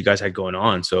 everything that you guys had going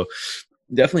on. So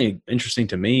Definitely interesting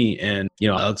to me. And,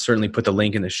 I'll certainly put the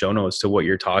link in the show notes to what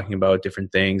you're talking about,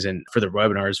 different things. And for the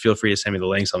webinars, feel free to send me the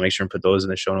links. I'll make sure and put those in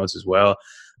the show notes as well.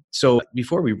 So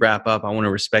before we wrap up, I want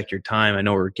to respect your time. I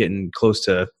know we're getting close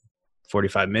to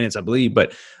 45 minutes, I believe,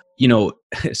 but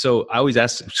so I always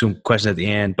ask some questions at the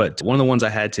end, but one of the ones I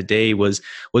had today was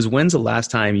when's the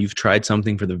last time you've tried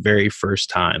something for the very first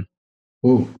time?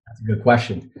 Ooh, that's a good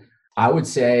question. I would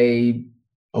say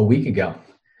a week ago.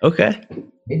 Okay.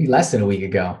 Maybe less than a week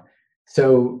ago.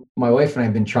 So my wife and I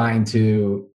have been trying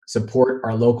to support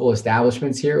our local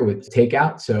establishments here with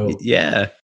takeout. Yeah.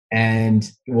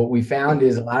 And what we found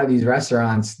is a lot of these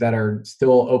restaurants that are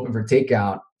still open for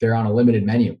takeout, they're on a limited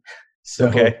menu. So,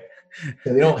 Okay.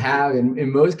 so they don't have,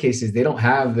 in most cases, they don't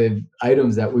have the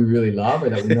items that we really love or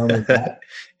that we normally get.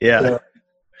 Yeah.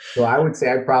 So I would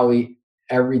say I probably,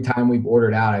 every time we've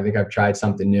ordered out, I think I've tried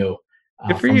something new.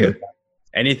 Good for you.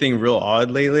 Anything real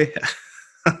odd lately?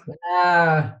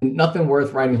 Nothing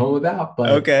worth writing home about, but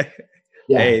okay.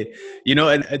 yeah. Hey,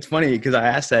 and it's funny because I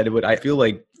asked that, but I feel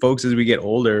like folks, as we get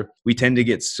older, we tend to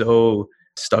get so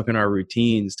stuck in our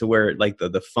routines to where like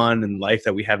the fun and life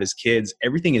that we have as kids,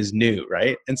 everything is new,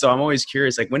 right? And so I'm always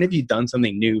curious, like, when have you done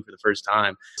something new for the first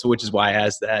time? So which is why I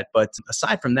asked that. But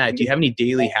aside from that, do you have any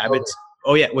daily habits?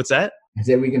 Oh yeah, what's that? I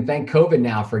said we can thank COVID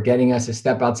now for getting us a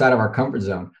step outside of our comfort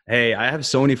zone. Hey, I have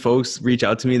so many folks reach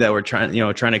out to me that were trying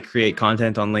to create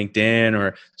content on LinkedIn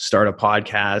or start a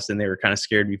podcast, and they were kind of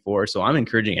scared before. So I'm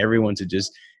encouraging everyone to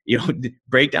just,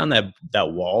 break down that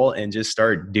wall and just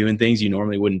start doing things you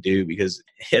normally wouldn't do, because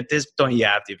at this point you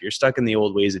have to. If you're stuck in the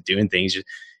old ways of doing things,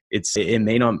 it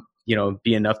may not,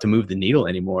 be enough to move the needle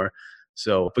anymore.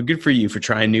 So, but good for you for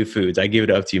trying new foods. I give it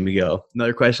up to you, Miguel.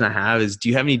 Another question I have is, do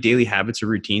you have any daily habits or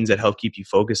routines that help keep you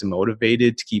focused and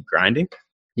motivated to keep grinding?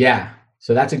 Yeah.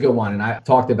 So that's a good one. And I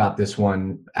talked about this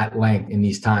one at length in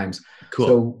these times. Cool.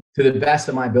 So to the best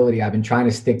of my ability, I've been trying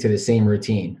to stick to the same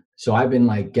routine. So I've been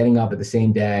like getting up at the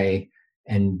same day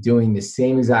and doing the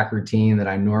same exact routine that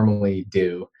I normally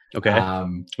do. Okay.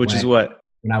 Which is what?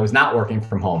 When I was not working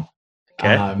from home.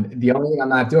 Okay. The only thing I'm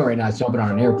not doing right now is jumping on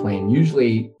an airplane.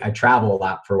 Usually I travel a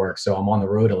lot for work, so I'm on the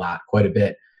road a lot, quite a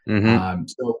bit. Mm-hmm.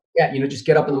 So yeah, just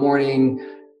get up in the morning,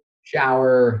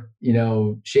 shower,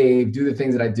 shave, do the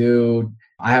things that I do.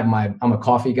 I'm a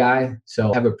coffee guy,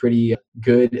 so I have a pretty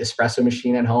good espresso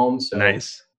machine at home. So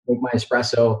nice. Make my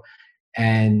espresso.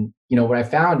 And, what I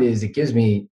found is it gives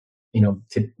me,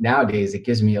 nowadays it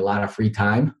gives me a lot of free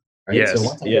time. Right. Yes. So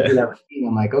once I get through that routine,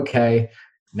 I'm like, okay,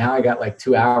 now I got like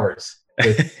 2 hours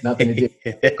with nothing to do.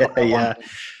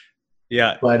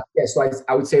 Yeah. But yeah, so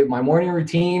I would say my morning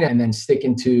routine and then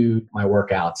sticking to my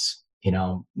workouts,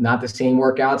 not the same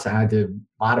workouts. I had to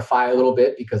modify a little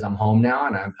bit because I'm home now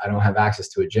and I don't have access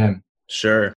to a gym.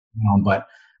 Sure. But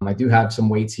I do have some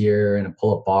weights here and a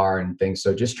pull-up bar and things.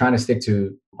 So just trying to stick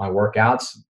to my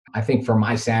workouts. I think for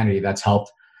my sanity, that's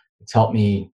helped. It's helped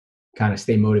me kind of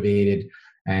stay motivated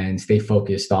and stay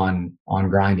focused on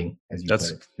grinding, as you put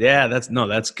it. Yeah,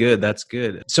 that's good. That's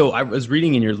good. So I was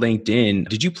reading in your LinkedIn,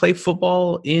 did you play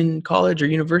football in college or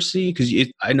university? Because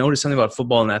I noticed something about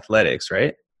football and athletics,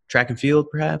 right? Track and field,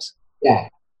 perhaps? Yeah.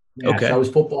 Okay. So I was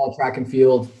football, track and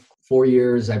field, 4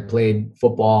 years. I played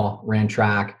football, ran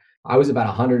track. I was about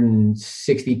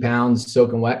 160 pounds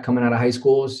soaking wet coming out of high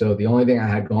school. So the only thing I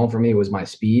had going for me was my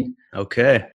speed.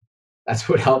 Okay. That's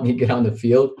what helped me get on the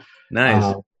field.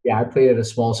 Nice. Yeah, I played at a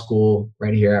small school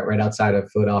right outside of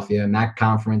Philadelphia. And that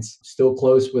conference, still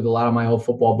close with a lot of my old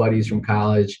football buddies from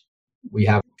college. We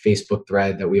have a Facebook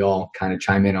thread that we all kind of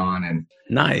chime in on. And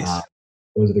nice.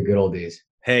 Those are the good old days.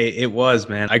 Hey, it was,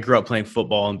 man. I grew up playing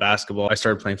football and basketball. I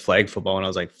started playing flag football when I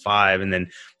was like 5, and then,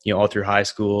 all through high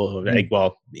school,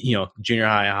 junior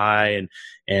high,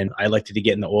 and I elected to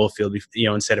get in the oil field,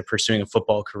 instead of pursuing a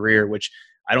football career, which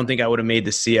I don't think I would have made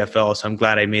the CFL. So I'm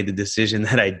glad I made the decision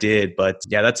that I did. But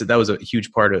yeah, that was a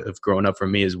huge part of growing up for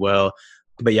me as well.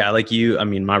 But yeah, like you, I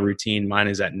mean, my routine, mine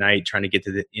is at night trying to get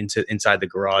to inside the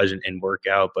garage and work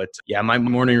out. But yeah, my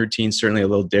morning routine is certainly a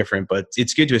little different, but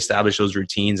it's good to establish those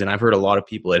routines. And I've heard a lot of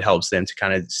people, it helps them to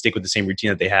kind of stick with the same routine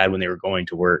that they had when they were going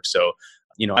to work. So,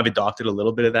 I've adopted a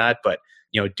little bit of that, but,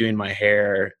 doing my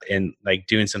hair and like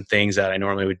doing some things that I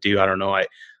normally would do, I don't know.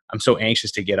 I'm so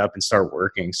anxious to get up and start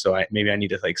working. So maybe I need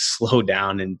to like slow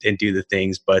down and do the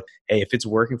things. But hey, if it's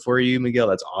working for you, Miguel,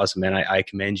 that's awesome, man. I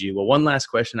commend you. Well, one last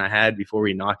question I had before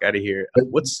we knock out of here.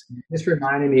 This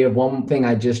reminded me of one thing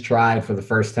I just tried for the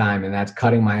first time, and that's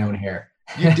cutting my own hair.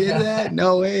 You did that?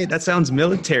 No way. That sounds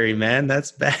military, man.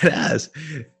 That's badass.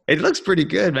 It looks pretty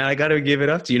good, man. I got to give it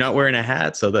up to you. Not wearing a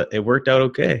hat, so that it worked out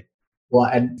okay. Well,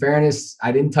 in fairness,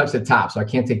 I didn't touch the top, so I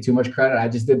can't take too much credit. I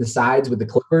just did the sides with the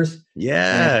clippers.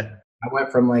 Yeah. I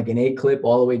went from like an 8 clip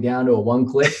all the way down to a 1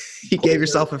 clip. You gave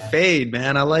yourself a fade,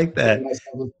 man. I like Gave that.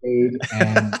 myself a fade,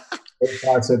 and so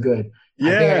far so good. I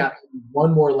think I Yeah. got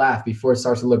one more laugh before it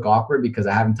starts to look awkward because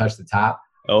I haven't touched the top.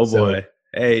 Oh So boy.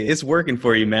 Hey, it's working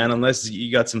for you, man, unless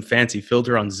you got some fancy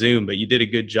filter on Zoom, but you did a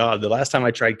good job. The last time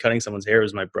I tried cutting someone's hair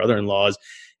was my brother-in-law's,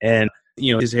 and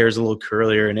his hair is a little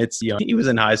curlier, and it's, he was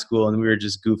in high school and we were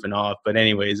just goofing off. But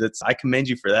anyways, I commend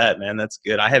you for that, man. That's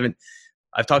good.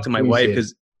 I've talked to my wife appreciate it.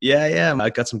 because, yeah, I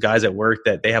got some guys at work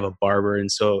that they have a barber.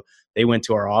 And so they went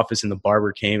to our office and the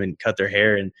barber came and cut their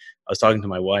hair. And I was talking to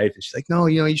my wife and she's like, no,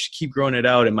 you should keep growing it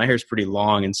out. And my hair's pretty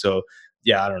long. And so,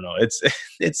 yeah, I don't know.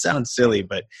 It sounds silly,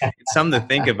 but it's something to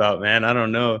think about, man. I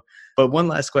don't know. But one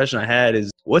last question I had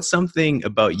is, what's something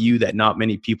about you that not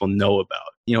many people know about?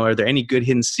 Are there any good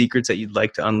hidden secrets that you'd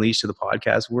like to unleash to the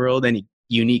podcast world? Any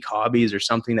unique hobbies or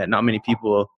something that not many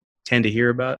people tend to hear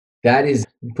about? That is,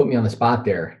 you put me on the spot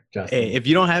there, Hey, Justin. if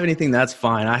you don't have anything, that's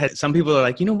fine. I had some people are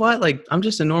like, you know what? Like, I'm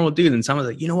just a normal dude. And someone's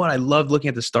like, you know what? I love looking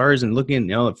at the stars and looking,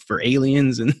 for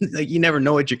aliens, and like, you never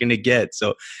know what you're going to get.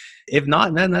 So if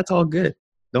not, man, that's all good.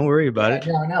 Don't worry about it.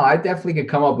 No, I definitely could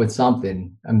come up with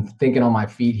something. I'm thinking on my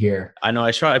feet here. I know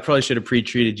I probably should have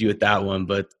pre-treated you with that one,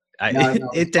 but No,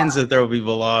 it tends to throw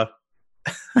people off.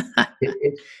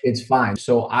 it's fine.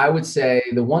 So I would say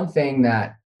the one thing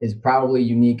that is probably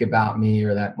unique about me,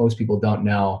 or that most people don't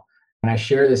know, and I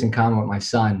share this in common with my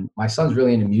son. My son's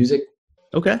really into music.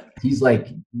 Okay. He's like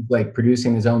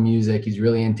producing his own music. He's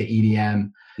really into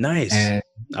EDM. Nice. And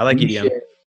I like EDM.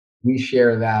 We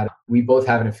share that. We both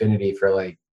have an affinity for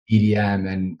like EDM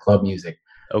and club music.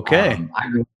 Okay.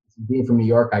 Being from New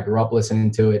York, I grew up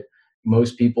listening to it.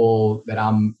 Most people that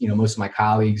most of my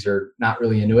colleagues are not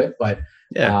really into it, but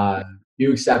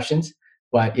few exceptions.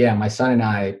 But yeah, my son and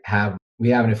I have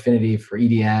an affinity for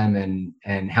EDM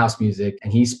and house music,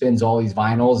 and he spins all these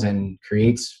vinyls and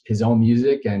creates his own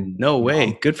music. And no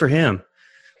way, good for him.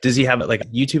 Does he have like a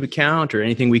YouTube account or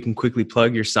anything we can quickly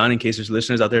plug your son in case there's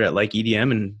listeners out there that like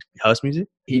EDM and house music?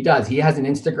 He does. He has an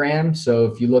Instagram. So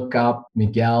if you look up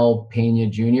Miguel Pena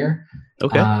Jr.,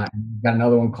 okay. We've got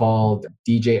another one called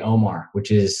DJ Omar,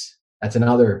 that's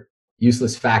another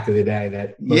useless fact of the day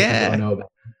that most people don't know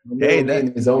about. His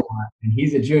name is Omar, and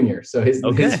he's a junior. So his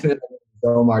name is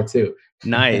Omar too.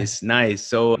 Nice.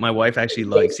 So my wife actually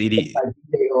likes EDM.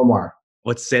 DJ Omar.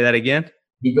 Let's say that again.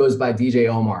 He goes by DJ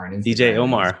Omar on Instagram. DJ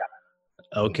Omar.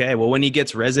 Okay. Well, when he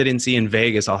gets residency in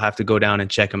Vegas, I'll have to go down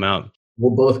and check him out.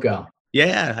 We'll both go.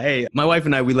 Yeah. Hey, my wife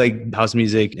and I, we like house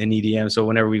music and EDM. So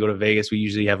whenever we go to Vegas, we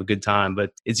usually have a good time,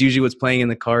 but it's usually what's playing in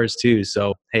the cars too.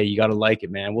 So, hey, you got to like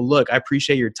it, man. Well, look, I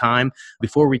appreciate your time.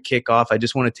 Before we kick off, I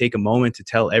just want to take a moment to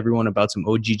tell everyone about some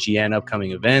OGGN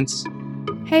upcoming events.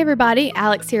 Hey everybody,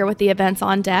 Alex here with the events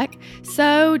on deck.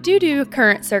 So due to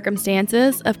current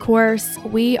circumstances, of course,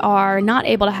 we are not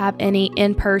able to have any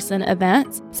in-person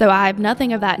events. So I have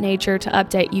nothing of that nature to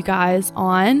update you guys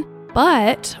on,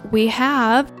 but we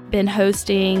have been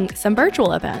hosting some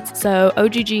virtual events. So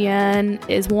OGGN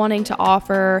is wanting to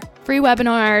offer free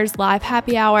webinars, live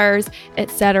happy hours,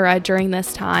 etc. during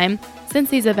this time. Since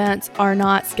these events are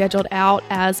not scheduled out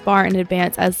as far in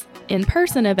advance as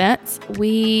in-person events,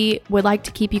 we would like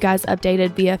to keep you guys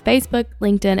updated via Facebook,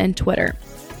 LinkedIn, and Twitter.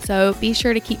 So be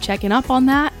sure to keep checking up on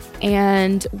that,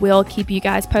 and we'll keep you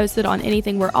guys posted on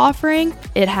anything we're offering.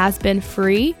 It has been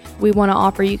free. We want to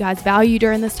offer you guys value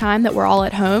during this time that we're all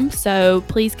at home. So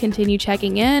please continue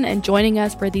checking in and joining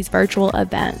us for these virtual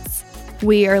events.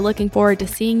 We are looking forward to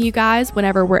seeing you guys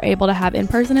whenever we're able to have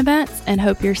in-person events, and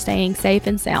hope you're staying safe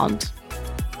and sound.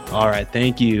 All right,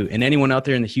 thank you. And anyone out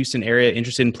there in the Houston area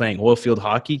interested in playing oil field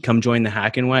hockey, come join the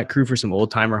Hack and Whack crew for some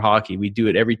old timer hockey. We do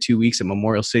it every 2 weeks at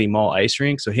Memorial City Mall Ice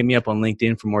Rink. So hit me up on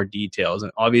LinkedIn for more details.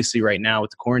 And obviously right now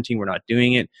with the quarantine, we're not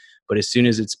doing it. But as soon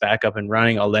as it's back up and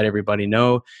running, I'll let everybody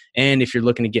know. And if you're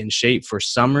looking to get in shape for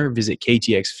summer, visit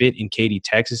KTX Fit in Katy,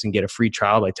 Texas, and get a free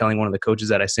trial by telling one of the coaches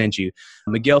that I sent you.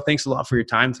 Miguel, thanks a lot for your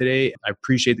time today. I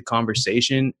appreciate the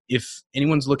conversation. If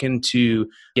anyone's looking to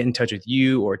get in touch with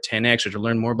you or 10X or to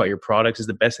learn more about your products, is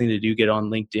the best thing to do get on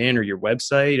LinkedIn or your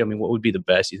website? I mean, what would be the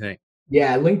best, you think?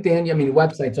 Yeah, LinkedIn, the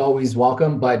website's always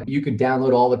welcome, but you could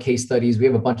download all the case studies. We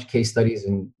have a bunch of case studies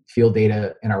and field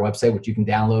data in our website, which you can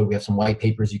download. We have some white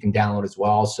papers you can download as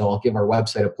well. So I'll give our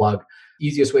website a plug.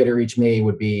 Easiest way to reach me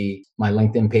would be my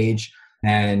LinkedIn page.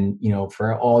 And,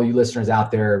 for all you listeners out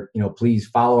there, please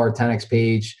follow our 10X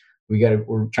page.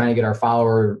 We're trying to get our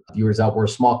follower viewers up. We're a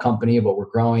small company, but we're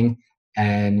growing,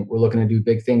 and we're looking to do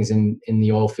big things in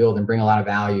the oil field and bring a lot of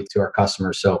value to our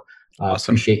customers. So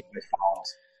awesome. Appreciate you following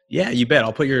us. Yeah, you bet.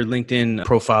 I'll put your LinkedIn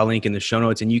profile link in the show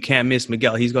notes, and you can't miss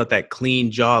Miguel. He's got that clean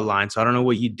jawline. So I don't know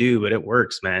what you do, but it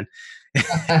works, man.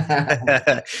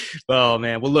 Oh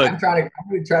man. Well, look, I'm going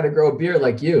to try to grow a beard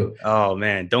like you. Oh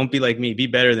man, don't be like me. Be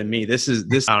better than me. This,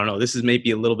 I don't know. This is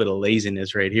maybe a little bit of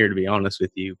laziness right here, to be honest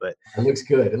with you, but it looks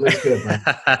good. It looks good, man.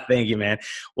 Thank you, man.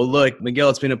 Well, look, Miguel,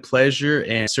 it's been a pleasure,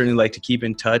 and certainly like to keep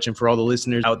in touch. And for all the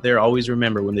listeners out there, always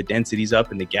remember, when the density's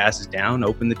up and the gas is down,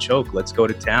 open the choke. Let's go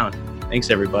to town. Thanks,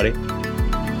 everybody.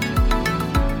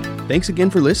 Thanks again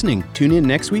for listening. Tune in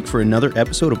next week for another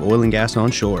episode of Oil and Gas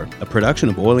Onshore, a production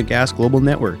of Oil and Gas Global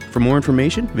Network. For more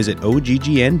information, visit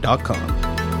oggn.com.